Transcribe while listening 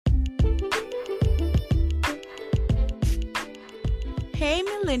Hey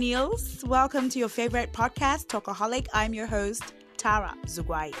millennials, welcome to your favorite podcast, Talkaholic. I'm your host, Tara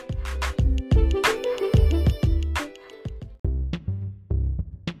Zugwai.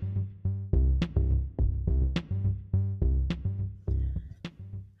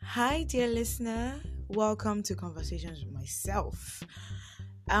 Hi dear listener, welcome to Conversations with Myself.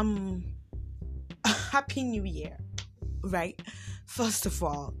 Happy New Year, right? First of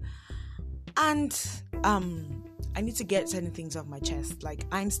all. And I need to get certain things off my chest. Like,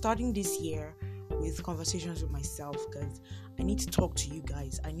 I'm starting this year with conversations with myself because I need to talk to you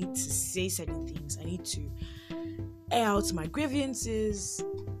guys. I need to say certain things. I need to air out my grievances.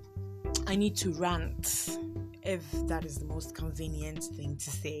 I need to rant, if that is the most convenient thing to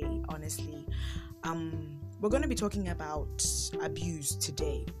say, honestly. We're going to be talking about abuse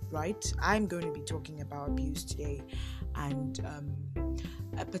today, right? I'm going to be talking about abuse today, and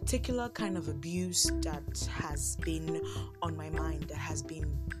a particular kind of abuse that has been on my mind, that has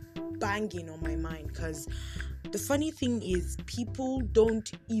been banging on my mind, because the funny thing is people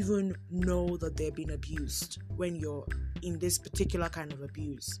don't even know that they're being abused when you're in this particular kind of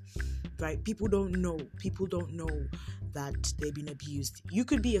abuse, right? People don't know that they've been abused. You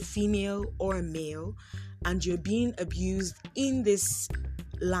could be a female or a male and you're being abused in this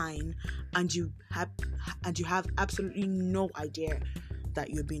line, and you have absolutely no idea that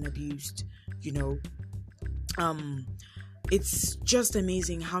you're being abused. It's just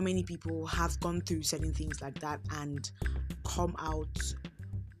amazing how many people have gone through certain things like that and come out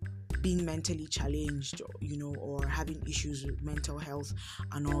being mentally challenged, or having issues with mental health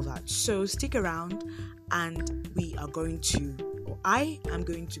and all that. So stick around, and I am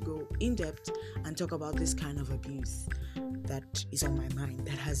going to go in depth and talk about this kind of abuse that is on my mind,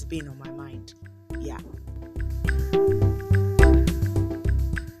 that has been on my mind. Yeah.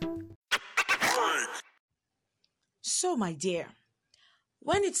 So, my dear,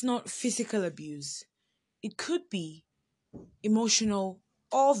 when it's not physical abuse, it could be emotional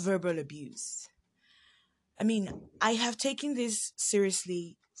or verbal abuse. I mean, I have taken this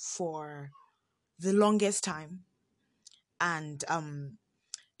seriously for the longest time, and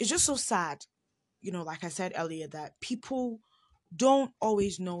it's just so sad, like I said earlier, that people don't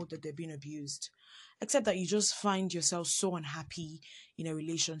always know that they're being abused, except that you just find yourself so unhappy in a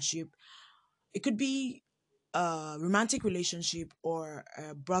relationship. It could be a romantic relationship, or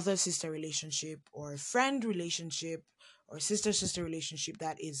a brother-sister relationship, or a friend relationship, or sister-sister relationship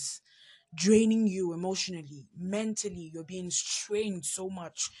that is draining you emotionally, mentally. You're being strained so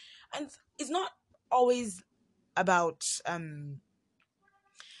much. And it's not always about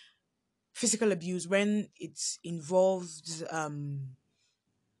physical abuse. When it involves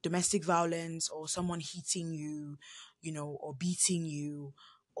domestic violence, or someone hitting you, or beating you,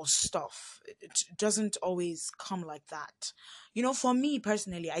 or stuff. It doesn't always come like that. For me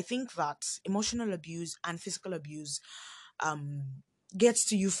personally, I think that emotional abuse and physical abuse um gets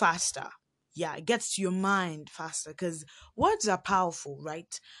to you faster. Yeah, it gets to your mind faster, because words are powerful,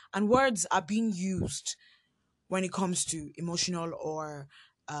 right? And words are being used when it comes to emotional or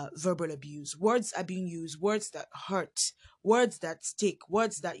verbal abuse. Words are being used, words that hurt, words that stick,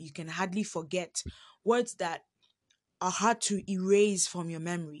 words that you can hardly forget, words that are hard to erase from your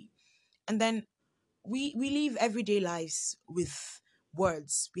memory. And then we live everyday lives with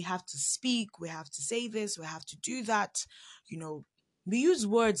words. We have to speak, we have to say this, we have to do that. We use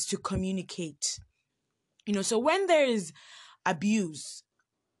words to communicate. So when there is abuse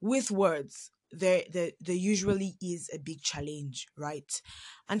with words, there usually is a big challenge, right?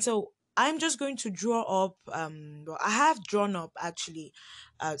 And so I'm just going to draw up I have drawn up actually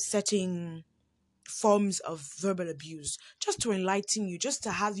certain forms of verbal abuse, just to enlighten you, just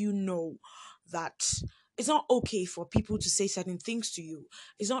to have you know that it's not okay for people to say certain things to you.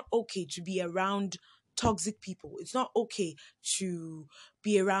 It's not okay to be around toxic people. It's not okay to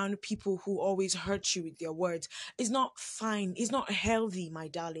be around people who always hurt you with their words. It's not fine. It's not healthy, my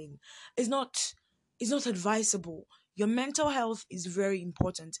darling. It's not advisable. Your mental health is very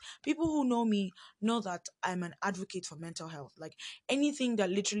important. People who know me know that I'm an advocate for mental health. Like, anything that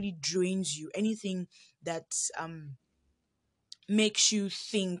literally drains you, anything that makes you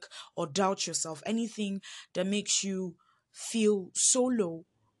think or doubt yourself, anything that makes you feel so low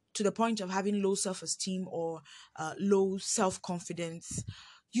to the point of having low self-esteem or low self-confidence,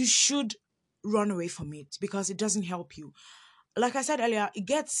 you should run away from it, because it doesn't help you. Like I said earlier, it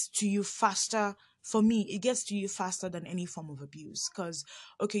gets to you faster. For me, it gets to you faster than any form of abuse, because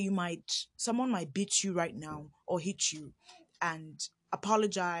okay, someone might beat you right now or hit you and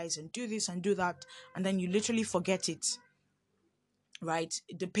apologize and do this and do that, and then you literally forget it. right?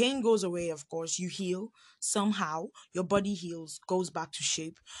 The pain goes away, of course, you heal somehow, your body heals, goes back to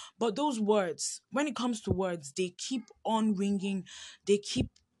shape. But those words, when it comes to words, they keep on ringing, they keep,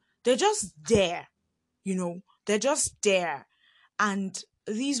 they're just there, they're just there. And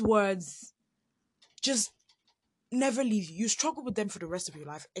these words just never leave you. You struggle with them for the rest of your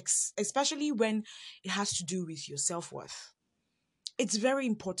life, especially when it has to do with your self worth. It's very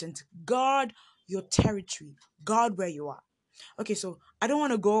important. Guard your territory, guard where you are. Okay, so I don't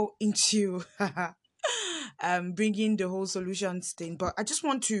want to go into bringing the whole solutions thing, but I just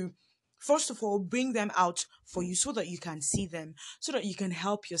want to first of all bring them out for you so that you can see them, so that you can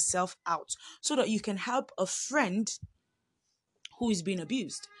help yourself out, so that you can help a friend who is being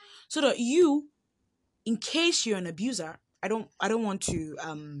abused, so that you, in case you're an abuser, I don't want to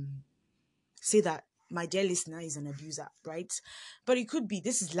say that my dear listener is an abuser, right? But it could be,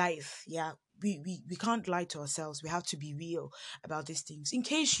 this is life. Yeah, we can't lie to ourselves. We have to be real about these things. In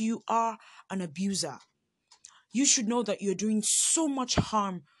case you are an abuser, you should know that you're doing so much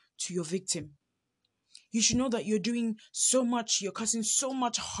harm to your victim. You should know that you're causing so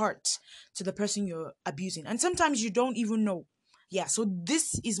much hurt to the person you're abusing. And sometimes you don't even know. Yeah, so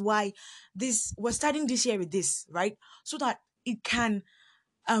this is why we're starting this year with this, right? So that it can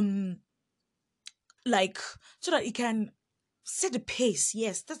um like so that it can set the pace.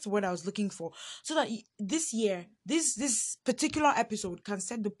 Yes, that's what I was looking for. So that this year, this particular episode can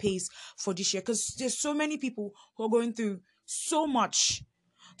set the pace for this year, because there's so many people who are going through so much.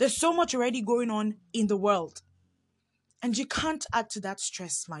 There's so much already going on in the world, and you can't add to that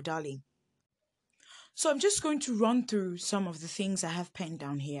stress, my darling. So I'm just going to run through some of the things I have penned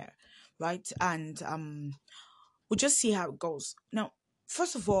down here, right? And we'll just see how it goes. Now,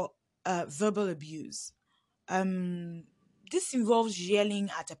 first of all, verbal abuse. Um, this involves yelling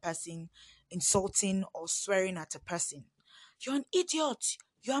at a person, insulting or swearing at a person. You're an idiot.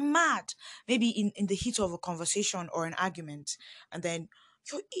 You're mad. Maybe in the heat of a conversation or an argument, and then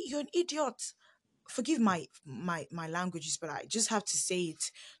you're an idiot. Forgive my languages, but I just have to say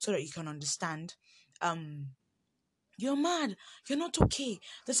it so that you can understand. Um, you're mad. You're not okay.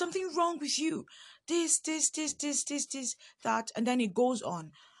 There's something wrong with you. This, that, and then it goes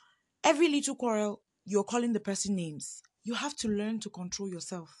on. Every little quarrel, you're calling the person names. You have to learn to control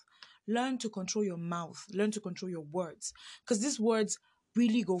yourself. Learn to control your mouth. Learn to control your words. Because these words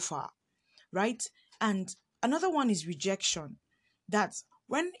really go far, right? And another one is rejection. That's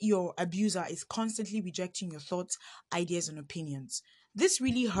when your abuser is constantly rejecting your thoughts, ideas, and opinions. This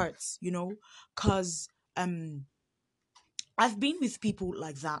really hurts, because I've been with people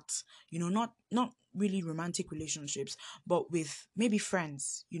like that, not really romantic relationships, but with maybe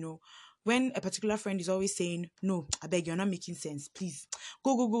friends, when a particular friend is always saying, no, I beg, you're not making sense. Please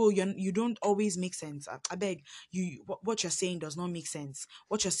go, go, go. You don't always make sense. I beg you, what you're saying does not make sense.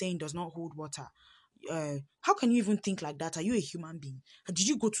 What you're saying does not hold water. How can you even think like that? Are you a human being? Did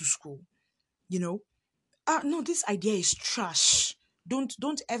you go to school? You know, no, this idea is trash.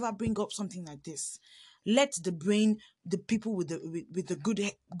 Don't ever bring up something like this. Let the people with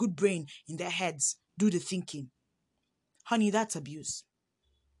the good brain in their heads do the thinking. Honey, that's abuse.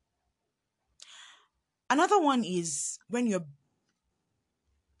 Another one is when you're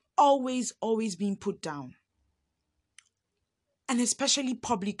always being put down, and especially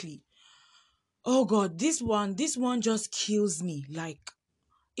publicly. Oh god, this one just kills me. Like,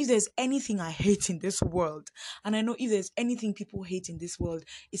 if there's anything I hate in this world, and I know if there's anything people hate in this world,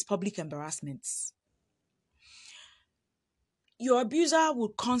 it's public embarrassments. Your abuser will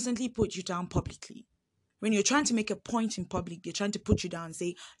constantly put you down publicly. When you're trying to make a point in public, they're trying to put you down and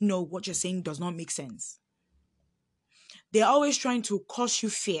say, no, what you're saying does not make sense. They're always trying to cause you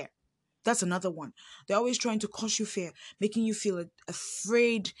fear. That's another one. They're always trying to cause you fear, making you feel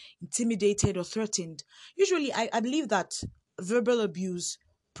afraid, intimidated, or threatened. Usually, I believe that verbal abuse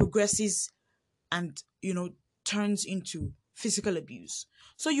progresses and, turns into physical abuse.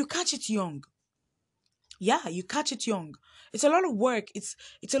 So you catch it young. Yeah, you catch it young. It's a lot of work. It's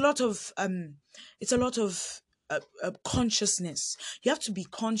a lot of consciousness. You have to be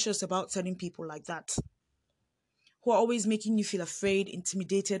conscious about certain people like that, who are always making you feel afraid,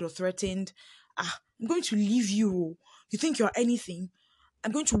 intimidated, or threatened. I'm going to leave you. You think you're anything?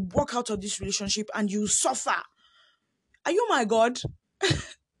 I'm going to walk out of this relationship and you suffer. Are you my God?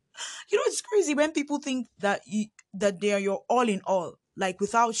 It's crazy when people think that they are your all in all. Like,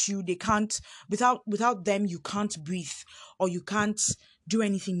 without you, they can't. Without them, you can't breathe, or you can't do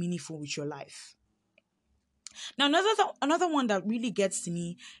anything meaningful with your life. Now, another one that really gets to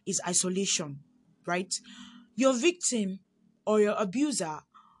me is isolation. Right, your victim or your abuser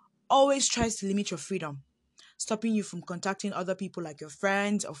always tries to limit your freedom. stopping you from contacting other people like your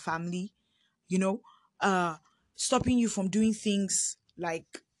friends or family, you know, uh, stopping you from doing things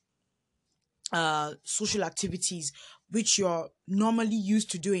like social activities which you're normally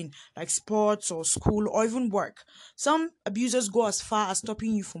used to doing, like sports or school or even work. Some abusers go as far as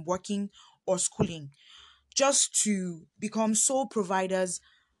stopping you from working or schooling just to become sole providers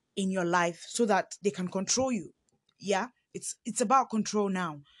in your life so that they can control you. Yeah, it's about control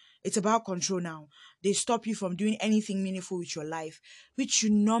now. It's about control now. They stop you from doing anything meaningful with your life, which you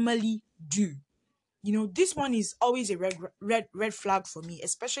normally do. This one is always a red flag for me,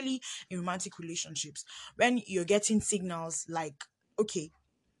 especially in romantic relationships. When you're getting signals like, okay,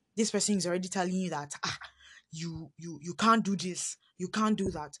 this person is already telling you that you can't do this, you can't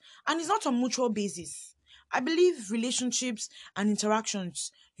do that, and it's not on mutual basis. I believe relationships and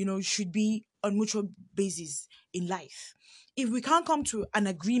interactions, should be on mutual basis in life. If we can't come to an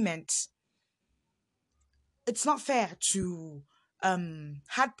agreement, it's not fair to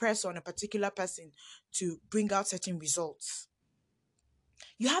hard press on a particular person to bring out certain results.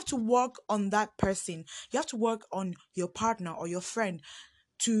 You have to work on that person. You have to work on your partner or your friend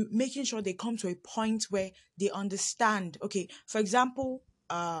to making sure they come to a point where they understand. Okay, for example,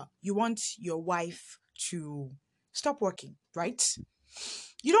 you want your wife to stop working, right?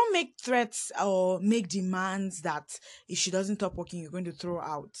 You don't make threats or make demands that if she doesn't stop working, you're going to throw her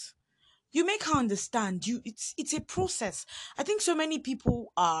out. You make her understand. It's a process. I think so many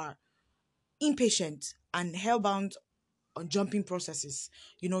people are impatient and hellbound on jumping processes.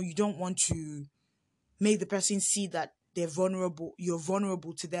 You don't want to make the person see that they're vulnerable, you're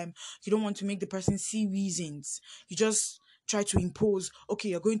vulnerable to them. You don't want to make the person see reasons. You just try to impose, okay,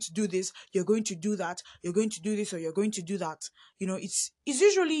 you're going to do this, you're going to do that, you're going to do this, or you're going to do that. It's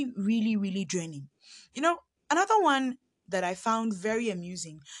usually really, really draining. you know Another one that I found very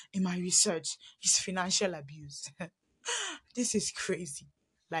amusing in my research is financial abuse. This is crazy.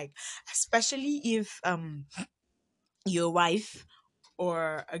 Like, especially if your wife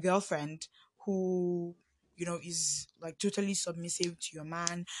or a girlfriend who is like totally submissive to your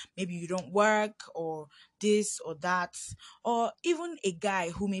man. Maybe you don't work or this or that, or even a guy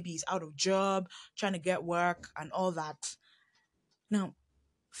who maybe is out of job trying to get work and all that. Now,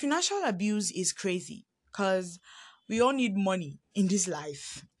 financial abuse is crazy because we all need money in this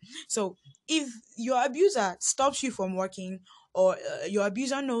life. So if your abuser stops you from working, or your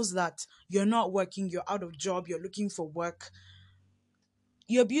abuser knows that you're not working, you're out of job, you're looking for work,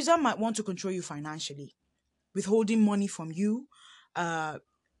 your abuser might want to control you financially, withholding money from you, uh,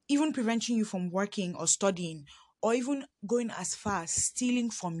 even preventing you from working or studying, or even going as far as stealing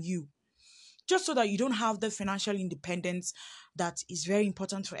from you, just so that you don't have the financial independence that is very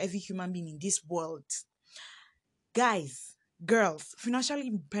important for every human being in this world. Guys, girls, financial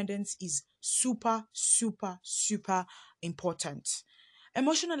independence is super, super, super important.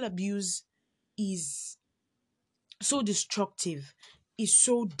 Emotional abuse is so destructive, is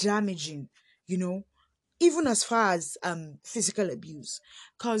so damaging, you know, even as far as physical abuse,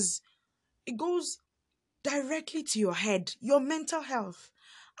 because it goes directly to your head, your mental health.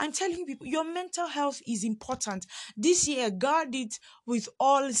 I'm telling people, your mental health is important. This year, guard it with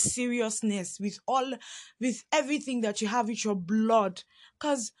all seriousness, with everything that you have with your blood,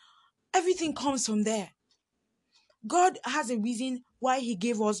 because everything comes from there. God has a reason why He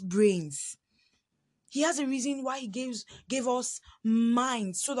gave us brains. He has a reason why He gave us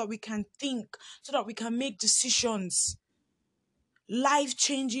minds so that we can think, so that we can make decisions, life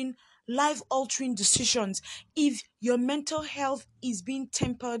changing, life altering decisions. If your mental health is being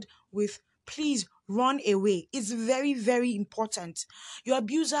tempered with, please run away. It's very, very important. Your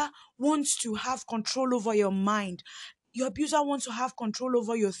abuser wants to have control over your mind. Your abuser wants to have control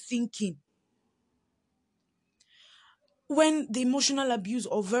over your thinking. When the emotional abuse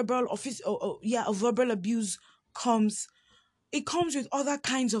or verbal or verbal abuse comes, it comes with other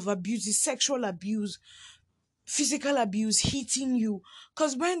kinds of abuse, sexual abuse, physical abuse, hitting you.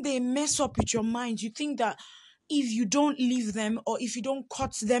 Because when they mess up with your mind, you think that if you don't leave them or if you don't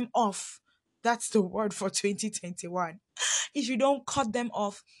cut them off, that's the word for 2021. If you don't cut them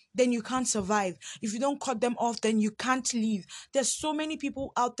off, then you can't survive. If you don't cut them off, then you can't leave. There's so many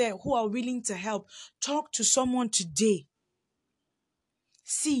people out there who are willing to help. Talk to someone today.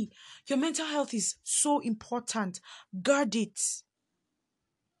 See, your mental health is so important. Guard it.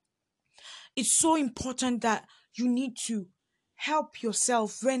 It's so important that you need to help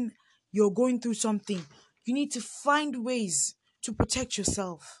yourself when you're going through something. You need to find ways to protect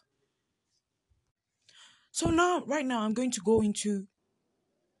yourself. So now, right now, I'm going to go into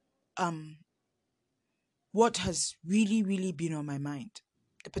um what has really, really been on my mind.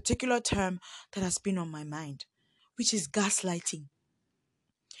 The particular term that has been on my mind. which is gaslighting.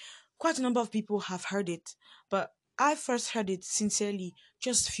 Quite a number of people have heard it, but I first heard it sincerely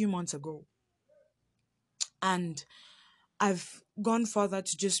just a few months ago. And I've gone further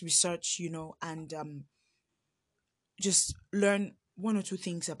to just research, and just learn one or two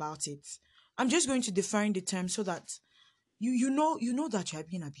things about it. I'm just going to define the term so that you know that you are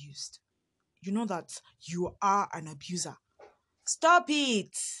being abused. You know that you are an abuser. Stop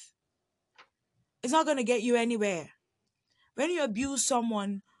it. It's not going to get you anywhere. When you abuse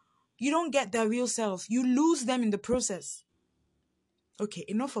someone, you don't get their real self. You lose them in the process. Okay,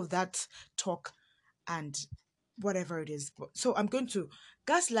 enough of that talk and whatever it is. So I'm going to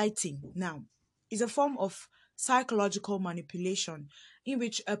gaslighting now is a form of psychological manipulation in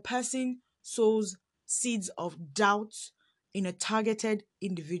which a person sows seeds of doubt in a targeted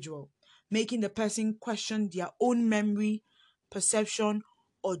individual, making the person question their own memory, perception,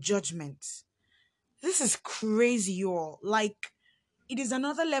 or judgment. This is crazy, y'all. Like, it is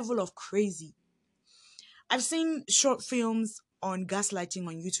another level of crazy. I've seen short films on gaslighting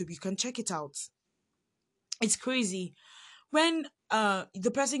on YouTube. You can check it out. It's crazy. When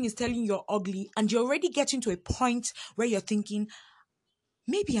the person is telling you're ugly and you're already getting to a point where you're thinking,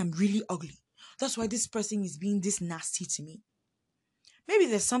 maybe I'm really ugly. That's why this person is being this nasty to me. Maybe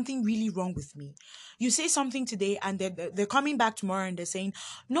there's something really wrong with me. You say something today and they're coming back tomorrow and they're saying,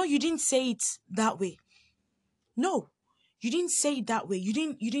 no, you didn't say it that way. No, you didn't say it that way. You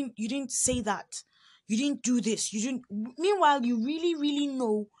didn't say that. You didn't do this. You didn't. Meanwhile, you really, really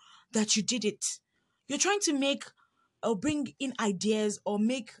know that you did it. You're trying to make or bring in ideas or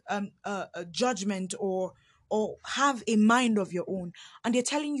make a judgment or have a mind of your own, and they're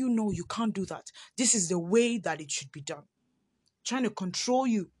telling you no, you can't do that. This is the way that it should be done. Trying to control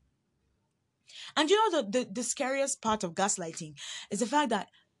you. And you know the scariest part of gaslighting is the fact that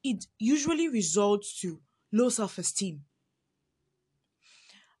it usually results to low self-esteem.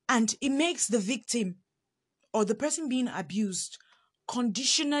 And it makes the victim or the person being abused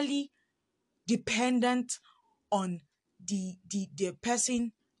conditionally dependent on the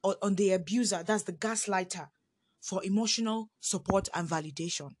person or on the abuser, that's the gaslighter, for emotional support and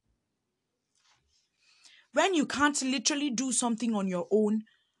validation. When you can't literally do something on your own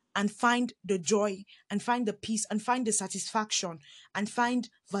and find the joy and find the peace and find the satisfaction and find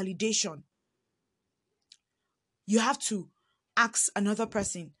validation, you have to ask another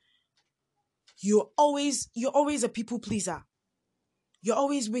person. You're always a people pleaser. You're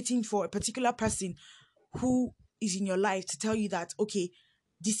always waiting for a particular person who is in your life to tell you that, okay,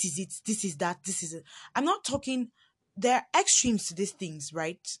 this is it, this is that, this is it. I'm not talking, there are extremes to these things,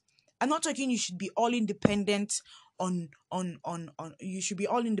 right? I'm not talking you should be all independent on you should be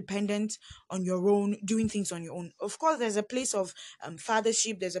all independent on your own, doing things on your own. Of course, there's a place of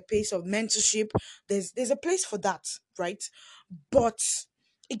fathership, there's a place of mentorship, there's a place for that, right? But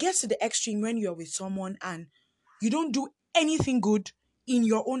it gets to the extreme when you're with someone and you don't do anything good in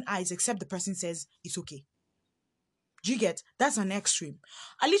your own eyes except the person says it's okay. Do you get? That's an extreme.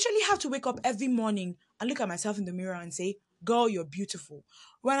 I literally have to wake up every morning and look at myself in the mirror and say, girl, you're beautiful.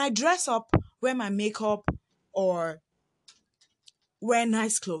 When I dress up, wear my makeup, or wear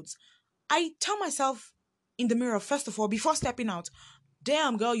nice clothes, I tell myself in the mirror, first of all, before stepping out,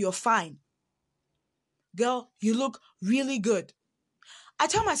 damn, girl, you're fine. Girl, you look really good. I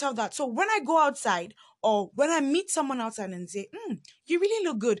tell myself that. So when I go outside or when I meet someone outside and say, you really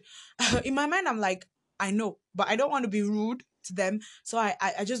look good, in my mind, I'm like, I know, but I don't want to be rude to them. So I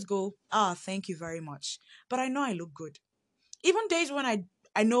just go, thank you very much. But I know I look good. Even days when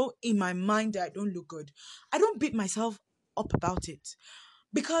I know in my mind that I don't look good, I don't beat myself up about it.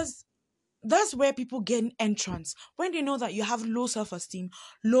 Because that's where people gain entrance. When they know that you have low self-esteem,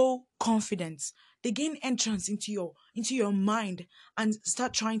 low confidence, they gain entrance into your mind and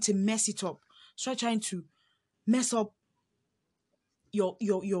start trying to mess it up. Start trying to mess up your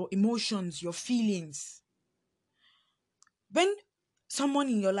emotions, your feelings. When someone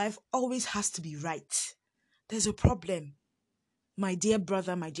in your life always has to be right, there's a problem. My dear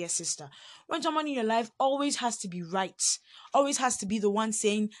brother, my dear sister. When someone in your life always has to be right, always has to be the one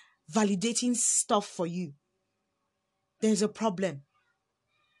saying, validating stuff for you, there's a problem.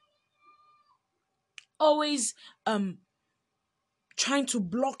 Always trying to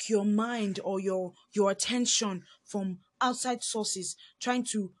block your mind or your attention from outside sources, trying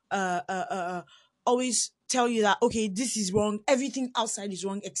to always tell you that, okay, this is wrong, everything outside is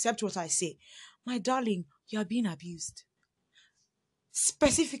wrong except what I say. My darling, you are being abused.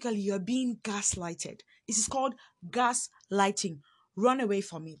 Specifically, you're being gaslighted. This is called gaslighting. Run away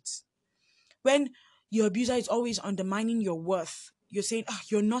from it. When your abuser is always undermining your worth, you're saying,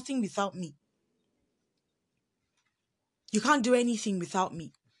 you're nothing without me. You can't do anything without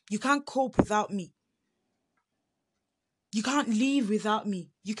me. You can't cope without me. You can't live without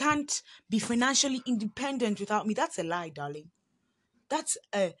me. You can't be financially independent without me. That's a lie, darling. That's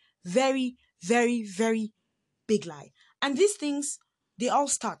a very, very, very big lie. And these things, they all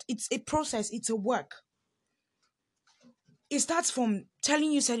start. It's a process. It's a work. It starts from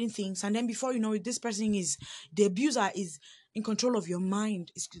telling you certain things, and then before you know it, the abuser is in control of your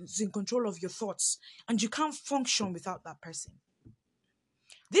mind, is in control of your thoughts, and you can't function without that person.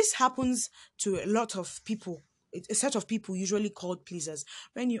 This happens to a lot of people. A set of people usually called pleasers.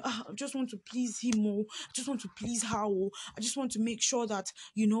 When I just want to please him, or I just want to please her, or I just want to make sure that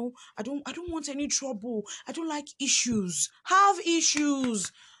I don't want any trouble. I don't like issues. Have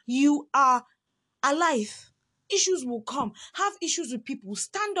issues. You are alive. Issues will come. Have issues with people.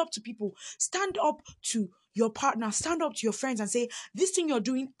 Stand up to people. Stand up to your partner. Stand up to your friends and say, this thing you're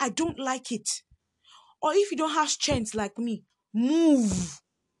doing, I don't like it. Or if you don't have strength like me, move.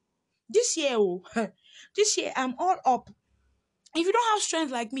 This year, this year I'm all up. If you don't have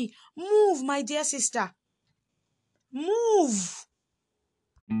strength like me, move, my dear sister. Move.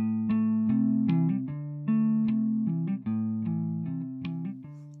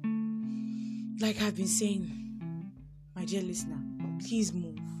 Like I've been saying, my dear listener, please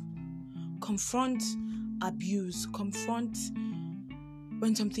move. Confront abuse. Confront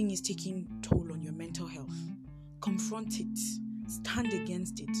when something is taking toll on your mental health. Confront it. Stand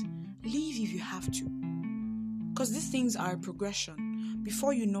against it. Leave if you have to. Because these things are a progression.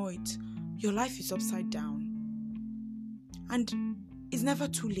 Before you know it, your life is upside down. And it's never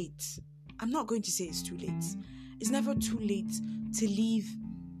too late. I'm not going to say it's too late. It's never too late to leave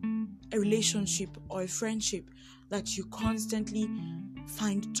a relationship or a friendship that you constantly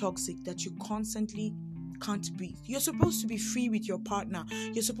find toxic, that you constantly can't breathe. You're supposed to be free with your partner.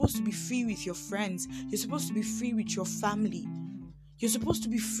 You're supposed to be free with your friends. You're supposed to be free with your family. You're supposed to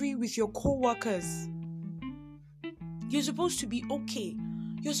be free with your co-workers. You're supposed to be okay.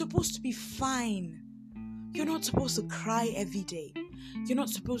 You're supposed to be fine. You're not supposed to cry every day. You're not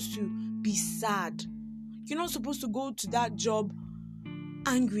supposed to be sad. You're not supposed to go to that job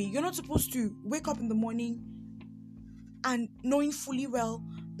angry. You're not supposed to wake up in the morning and knowing fully well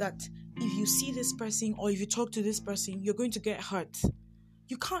that if you see this person or if you talk to this person, you're going to get hurt.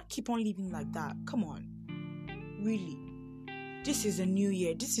 You can't keep on living like that. Come on. Really. This is a new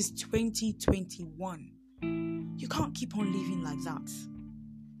year. This is 2021. You can't keep on living like that.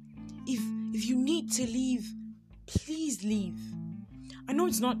 If you need to leave, please leave. I know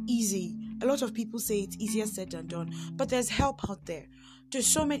it's not easy. A lot of people say it's easier said than done, but there's help out there. There's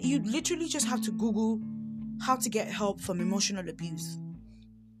so many. You literally just have to Google how to get help from emotional abuse.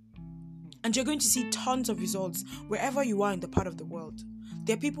 And you're going to see tons of results wherever you are in the part of the world.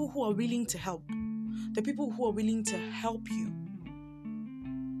 There are people who are willing to help. There are people who are willing to help you.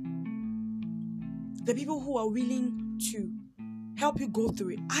 There are people who are willing to help you go through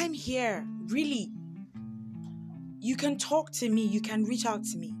it. I'm here, really. You can talk to me. You can reach out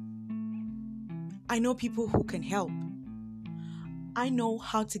to me. I know people who can help. I know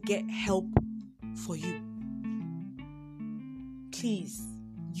how to get help for you. Please,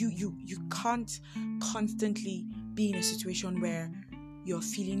 you can't constantly be in a situation where you're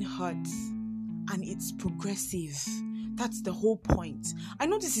feeling hurt and it's progressive. That's the whole point. I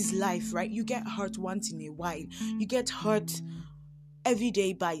know this is life, right? You get hurt once in a while. You get hurt every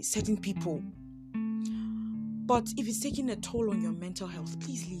day by certain people. But if it's taking a toll on your mental health,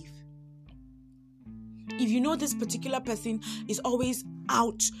 please leave. If you know this particular person is always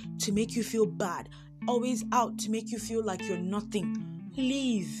out to make you feel bad, always out to make you feel like you're nothing,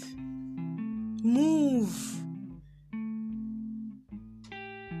 leave. Move.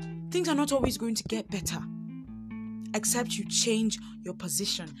 Things are not always going to get better, except you change your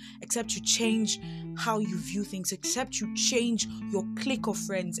position, except you change how you view things, except you change your clique of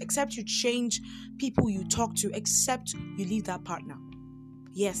friends, except you change people you talk to, except you leave that partner.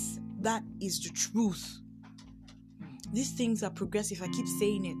 Yes, that is the truth. These things are progressive. I keep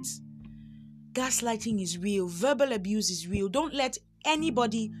saying it. Gaslighting is real. Verbal abuse is real. Don't let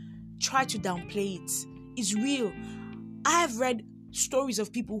anybody try to downplay it. It's real. I have read stories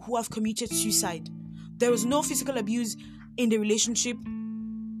of people who have committed suicide. There was no physical abuse in the relationship,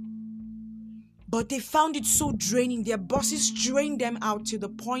 but they found it so draining. Their bosses drained them out to the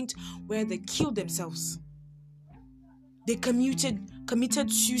point where they killed themselves. They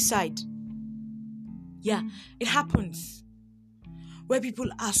committed suicide. Yeah, it happens. Where people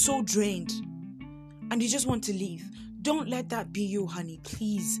are so drained and you just want to leave. Don't let that be you, honey.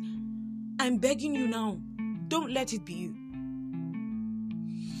 Please. I'm begging you now. Don't let it be you.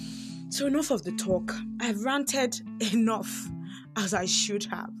 So enough of the talk. I've ranted enough as I should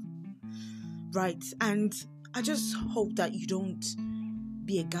have. Right. And I just hope that you don't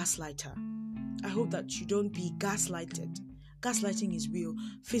be a gaslighter. I hope that you don't be gaslighted. Gaslighting is real.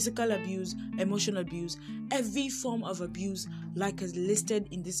 Physical abuse, emotional abuse, every form of abuse, like as listed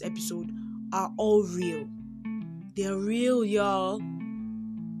in this episode, are all real. They're real, y'all.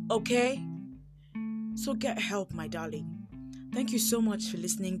 Okay? So get help, my darling. Thank you so much for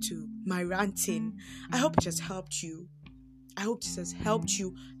listening to my ranting. I hope it has helped you. I hope this has helped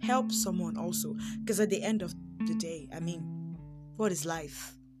you help someone also. Because at the end of the day, what is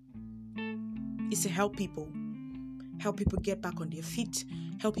life? It's to help people. Help people get back on their feet.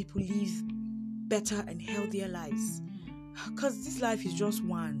 Help people live better and healthier lives. Because this life is just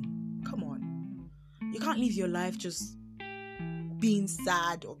one. Come on. You can't live your life just being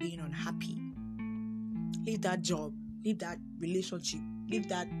sad or being unhappy. Leave that job. Leave that relationship. Leave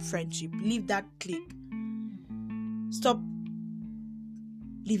that friendship. Leave that clique. Stop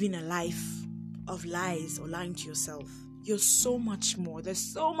living a life of lies or lying to yourself. You're so much more. There's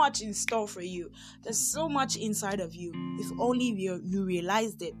so much in store for you. There's so much inside of you. If only you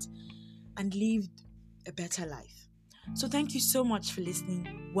realized it and lived a better life. So thank you so much for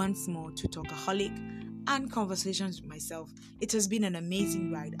listening once more to Talkaholic and Conversations with myself. It has been an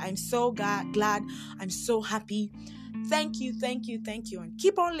amazing ride. I'm so glad. I'm so happy. Thank you. And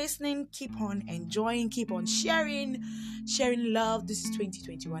keep on listening, keep on enjoying, keep on sharing love. This is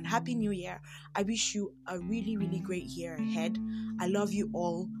 2021. Happy New Year. I wish you a really, really great year ahead. I love you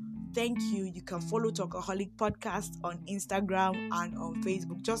all. Thank you. You can follow Talkaholic Podcast on Instagram and on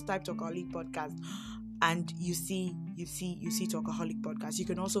Facebook. Just type Talkaholic Podcast and you see Talkaholic Podcast. You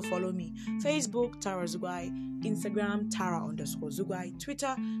can also follow me. Facebook, Tara Zugwai. Instagram, Tara_Zugwai.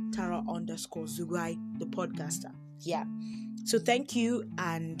 Twitter, Tara_Zugwai, the podcaster. Yeah. So thank you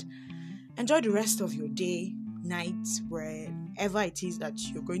and enjoy the rest of your day, night, wherever it is that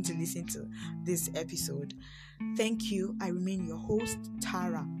you're going to listen to this episode. Thank you. I remain your host,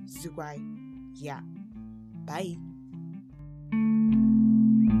 Tara Zugwai. Yeah. Bye.